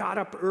God got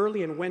up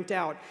early and went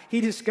out,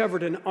 he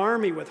discovered an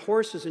army with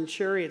horses and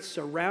chariots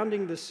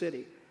surrounding the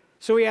city.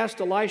 So he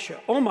asked Elisha,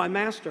 oh, my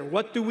master,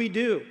 what do we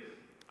do?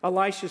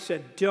 Elisha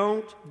said,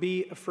 don't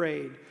be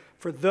afraid,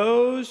 for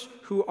those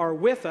who are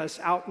with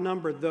us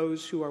outnumber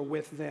those who are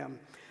with them.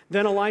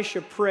 Then Elisha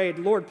prayed,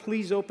 Lord,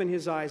 please open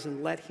his eyes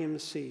and let him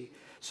see.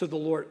 So the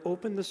Lord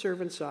opened the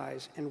servant's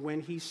eyes, and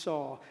when he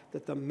saw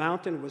that the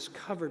mountain was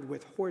covered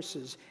with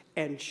horses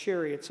and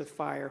chariots of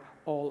fire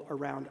all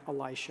around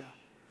Elisha.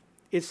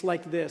 It's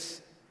like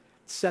this.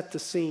 Set the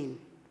scene.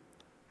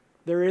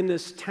 They're in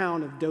this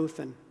town of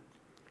Dothan,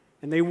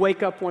 and they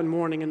wake up one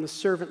morning, and the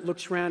servant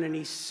looks around, and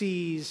he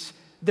sees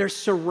they're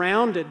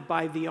surrounded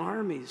by the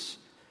armies.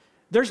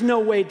 There's no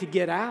way to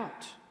get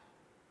out.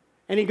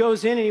 And he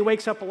goes in, and he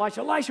wakes up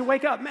Elisha. Elisha,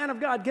 wake up, man of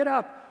God, get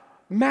up.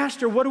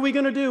 Master, what are we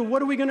going to do?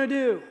 What are we going to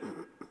do?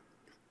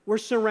 We're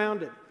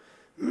surrounded.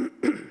 And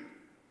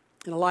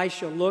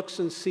Elisha looks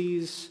and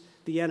sees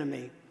the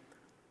enemy.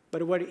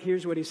 But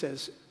here's what he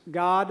says.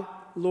 God,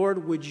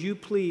 Lord, would you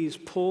please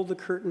pull the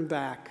curtain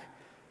back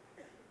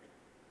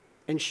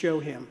and show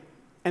him?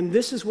 And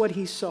this is what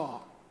he saw.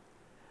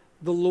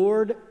 The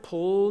Lord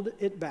pulled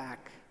it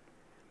back.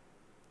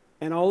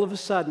 And all of a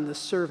sudden, the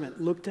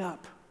servant looked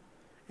up.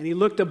 And he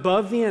looked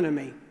above the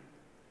enemy.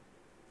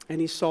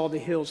 And he saw the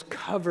hills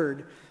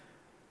covered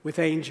with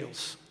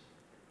angels.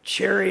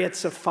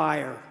 Chariots of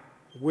fire.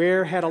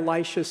 Where had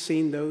Elisha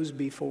seen those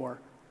before?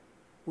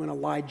 When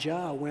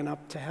Elijah went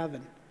up to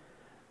heaven.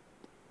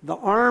 The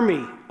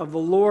army of the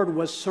Lord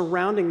was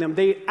surrounding them.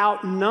 They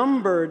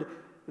outnumbered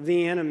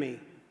the enemy.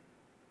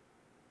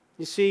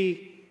 You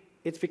see,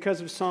 it's because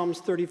of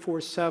Psalms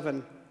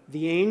 34:7.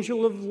 The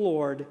angel of the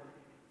Lord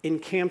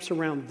encamps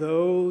around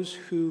those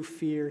who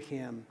fear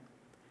him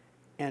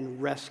and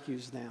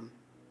rescues them.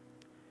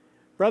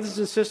 Brothers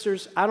and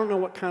sisters, I don't know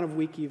what kind of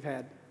week you've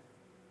had.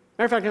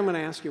 Matter of fact, I'm going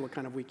to ask you what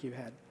kind of week you've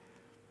had.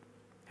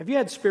 Have you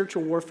had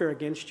spiritual warfare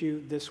against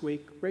you this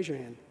week? Raise your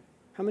hand.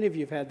 How many of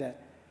you have had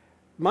that?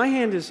 My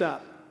hand is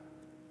up.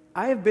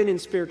 I have been in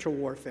spiritual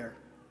warfare,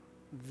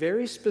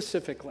 very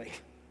specifically.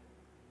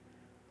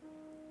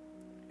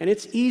 And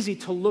it's easy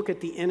to look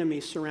at the enemy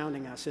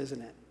surrounding us,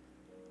 isn't it?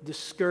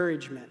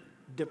 Discouragement,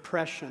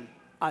 depression,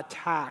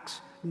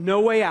 attacks, no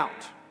way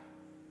out.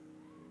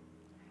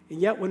 And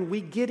yet when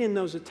we get in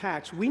those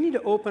attacks, we need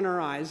to open our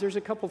eyes. There's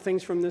a couple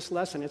things from this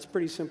lesson. It's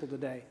pretty simple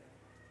today.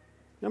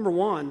 Number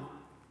one,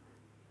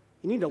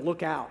 you need to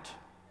look out.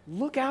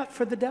 Look out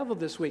for the devil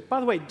this week.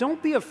 By the way,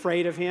 don't be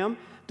afraid of him.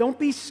 Don't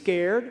be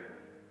scared.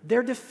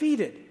 They're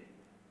defeated.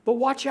 But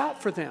watch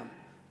out for them.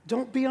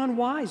 Don't be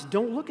unwise.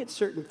 Don't look at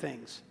certain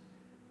things.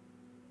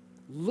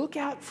 Look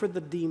out for the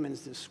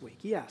demons this week,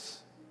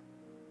 yes.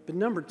 But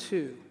number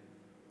two,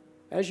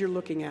 as you're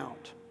looking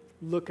out,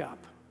 look up.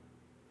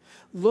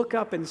 Look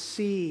up and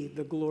see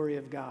the glory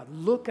of God.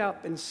 Look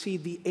up and see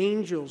the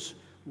angels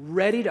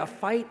ready to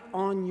fight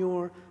on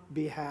your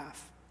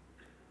behalf.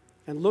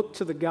 And look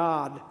to the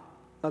God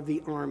of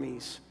the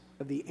armies,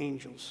 of the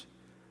angels,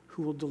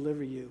 who will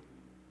deliver you.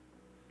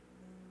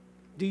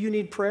 Do you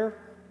need prayer?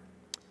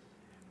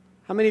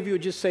 How many of you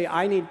would just say,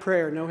 I need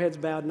prayer, no heads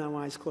bowed, no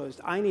eyes closed?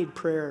 I need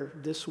prayer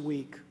this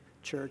week,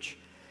 church,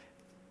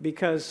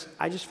 because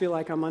I just feel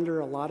like I'm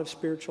under a lot of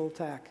spiritual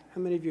attack.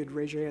 How many of you would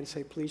raise your hand and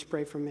say, please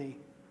pray for me?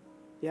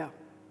 Yeah.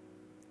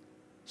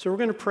 So we're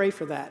going to pray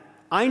for that.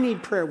 I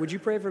need prayer. Would you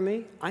pray for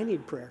me? I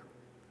need prayer.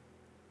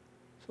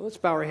 So let's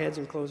bow our heads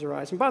and close our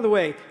eyes. And by the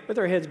way, with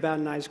our heads bowed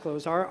and eyes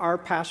closed, our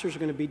pastors are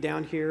going to be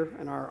down here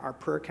and our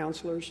prayer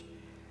counselors.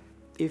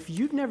 If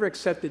you've never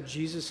accepted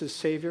Jesus as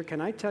Savior,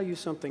 can I tell you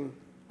something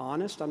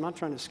honest? I'm not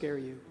trying to scare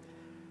you.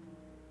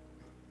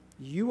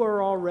 You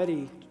are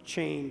already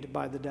chained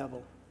by the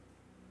devil.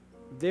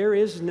 There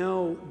is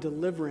no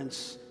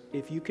deliverance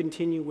if you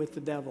continue with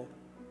the devil.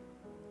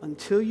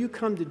 Until you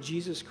come to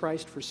Jesus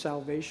Christ for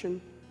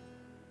salvation,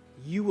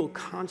 you will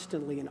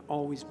constantly and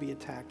always be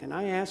attacked. And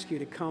I ask you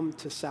to come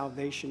to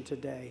salvation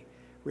today.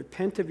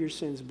 Repent of your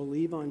sins.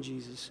 Believe on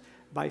Jesus.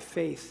 By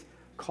faith,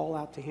 call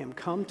out to him.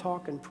 Come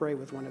talk and pray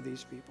with one of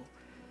these people.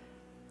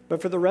 But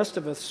for the rest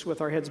of us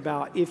with our heads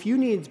bowed, if you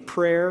need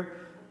prayer,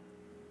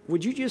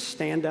 would you just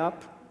stand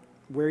up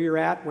where you're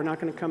at? We're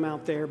not going to come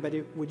out there, but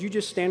would you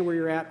just stand where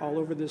you're at all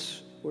over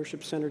this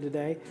worship center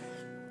today?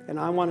 And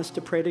I want us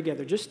to pray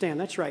together. Just stand.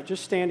 That's right.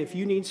 Just stand if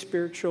you need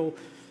spiritual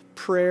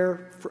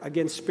prayer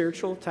against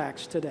spiritual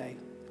attacks today.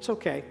 It's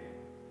okay.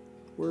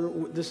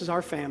 This is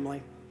our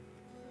family.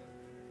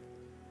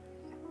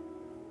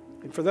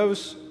 And for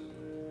those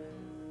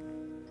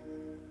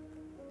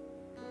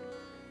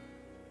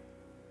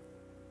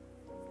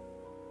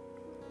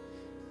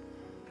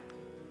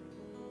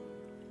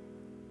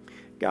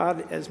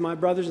God, as my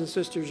brothers and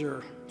sisters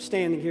are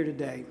standing here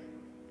today,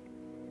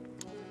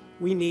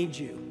 we need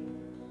you.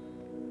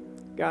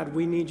 God,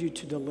 we need you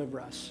to deliver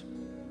us.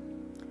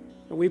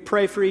 And we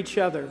pray for each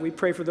other. We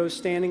pray for those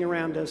standing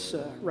around us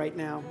right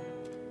now.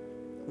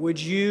 Would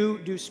you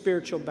do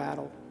spiritual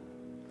battle?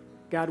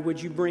 God,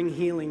 would you bring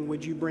healing?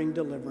 Would you bring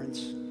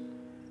deliverance?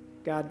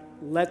 God,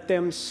 let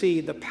them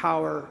see the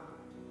power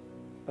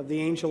of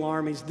the angel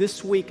armies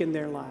this week in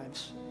their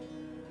lives.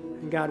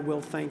 And God,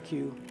 we'll thank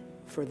you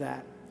for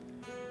that.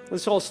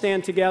 Let's all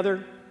stand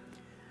together.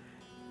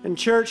 And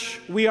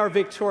church, we are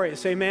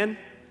victorious. Amen?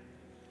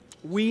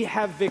 We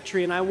have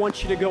victory, and I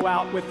want you to go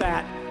out with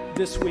that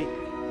this week.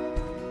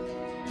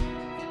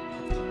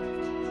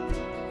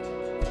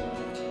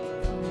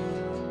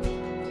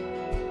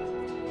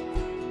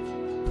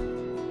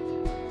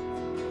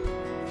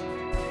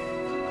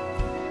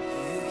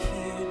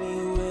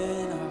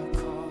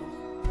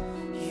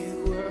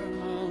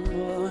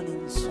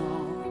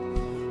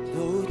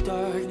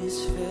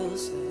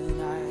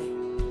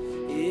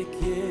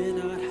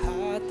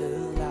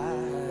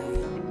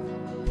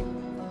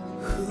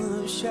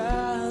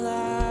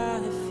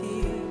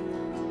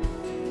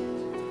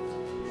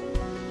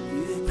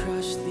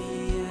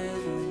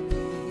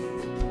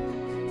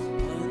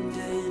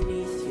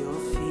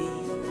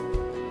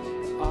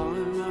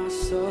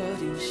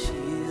 Sword and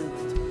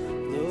shield,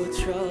 no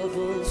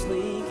troubles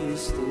linger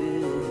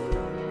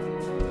still.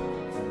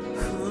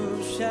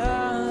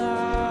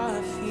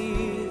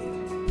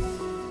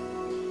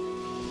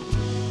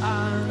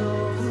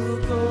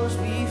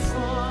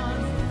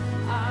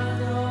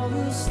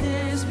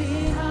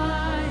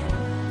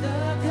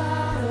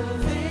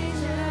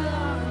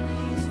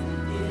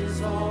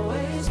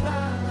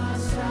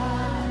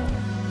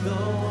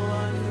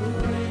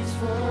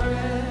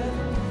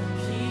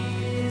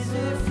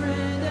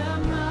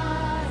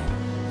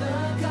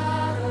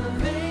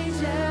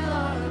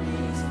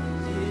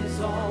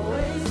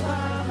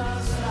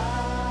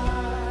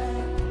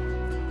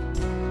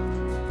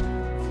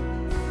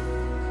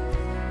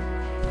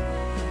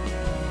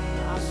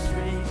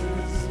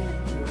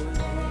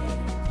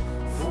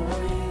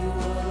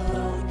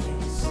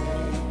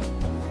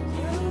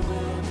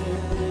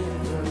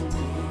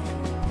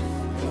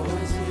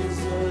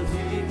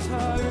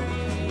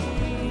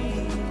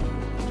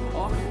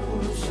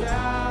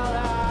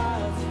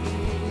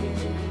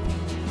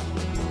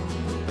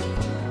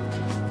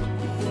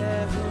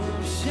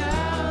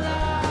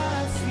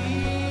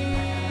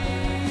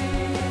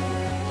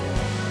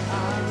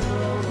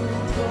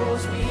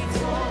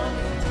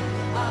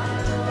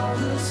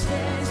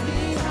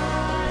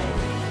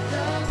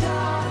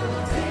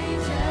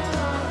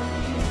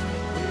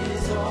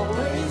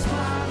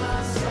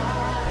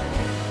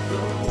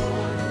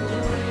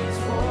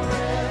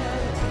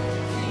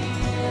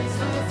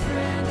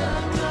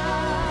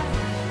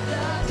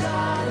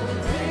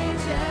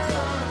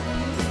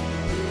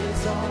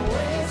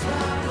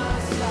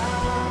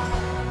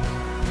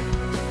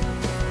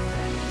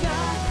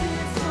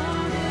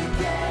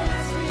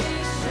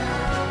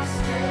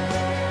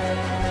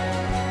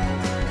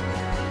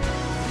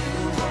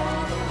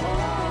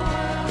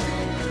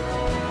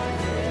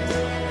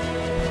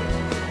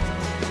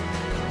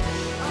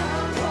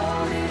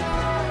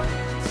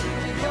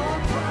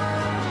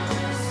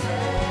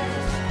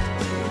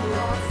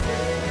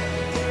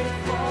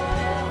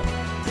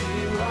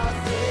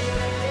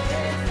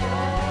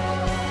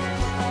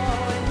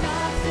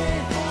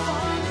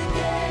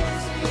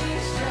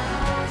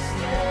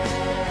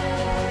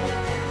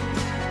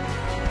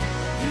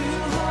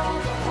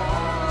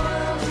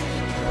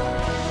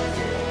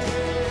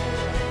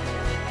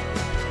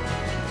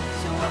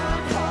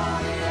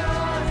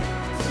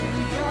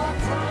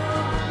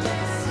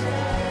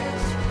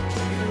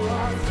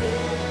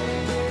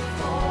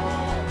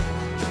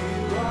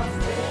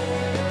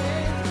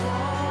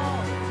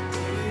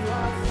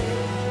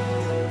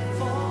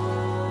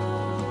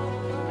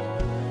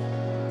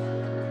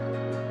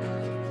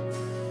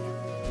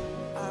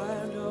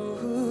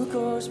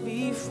 goes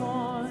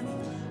before me.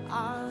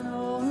 I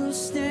know who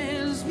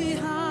stands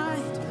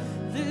behind.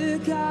 The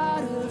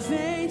God of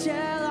angel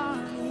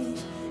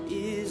armies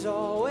is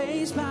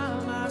always by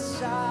my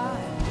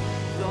side.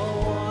 The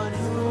one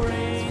who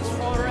reigns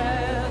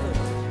forever,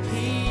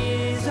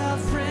 he is a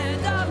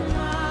friend of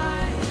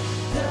mine.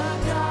 The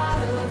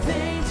God of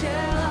angel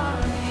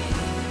armies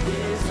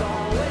is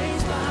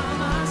always by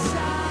my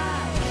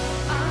side.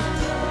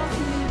 I know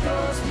who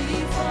goes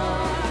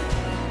before,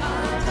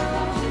 I know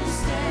who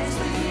stands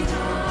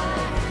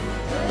behind.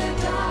 The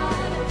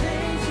God of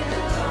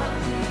angel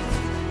armies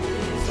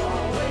is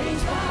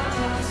always by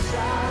my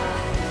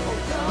side. Oh,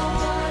 the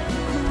one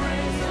who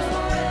reigns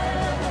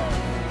forever,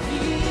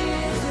 he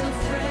is a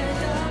friend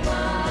of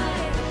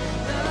mine.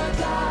 The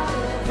God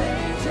of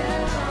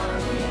angel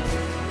armies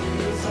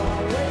is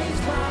always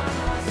by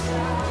my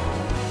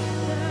side.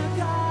 The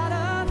God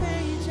of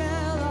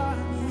angel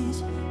armies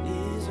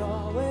is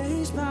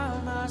always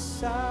by my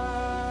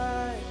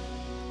side.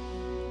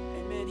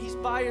 Amen. He's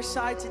by your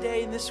side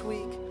today and this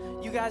week.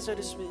 You guys are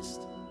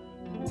dismissed.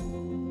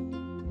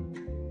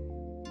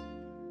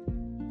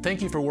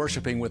 Thank you for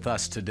worshiping with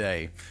us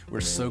today.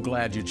 We're so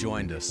glad you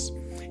joined us.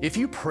 If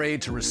you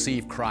prayed to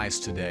receive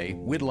Christ today,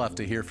 we'd love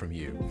to hear from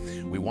you.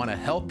 We want to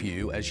help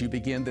you as you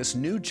begin this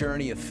new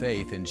journey of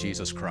faith in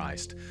Jesus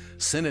Christ.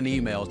 Send an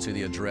email to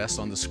the address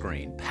on the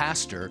screen,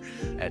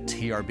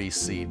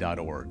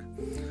 pastor@trbc.org.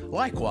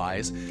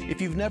 Likewise,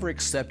 if you've never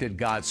accepted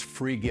God's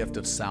free gift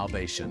of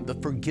salvation, the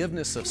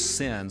forgiveness of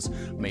sins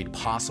made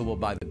possible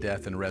by the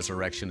death and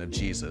resurrection of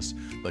Jesus,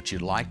 but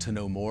you'd like to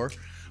know more,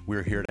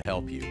 we're here to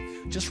help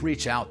you. Just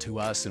reach out to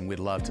us and we'd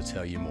love to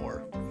tell you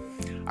more.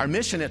 Our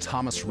mission at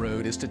Thomas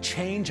Road is to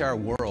change our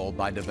world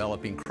by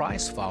developing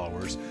Christ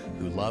followers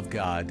who love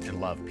God and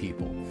love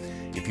people.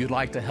 If you'd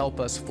like to help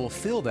us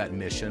fulfill that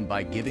mission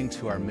by giving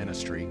to our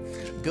ministry,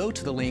 go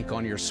to the link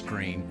on your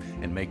screen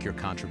and make your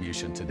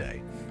contribution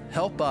today.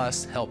 Help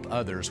us help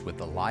others with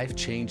the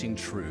life-changing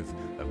truth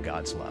of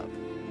God's love.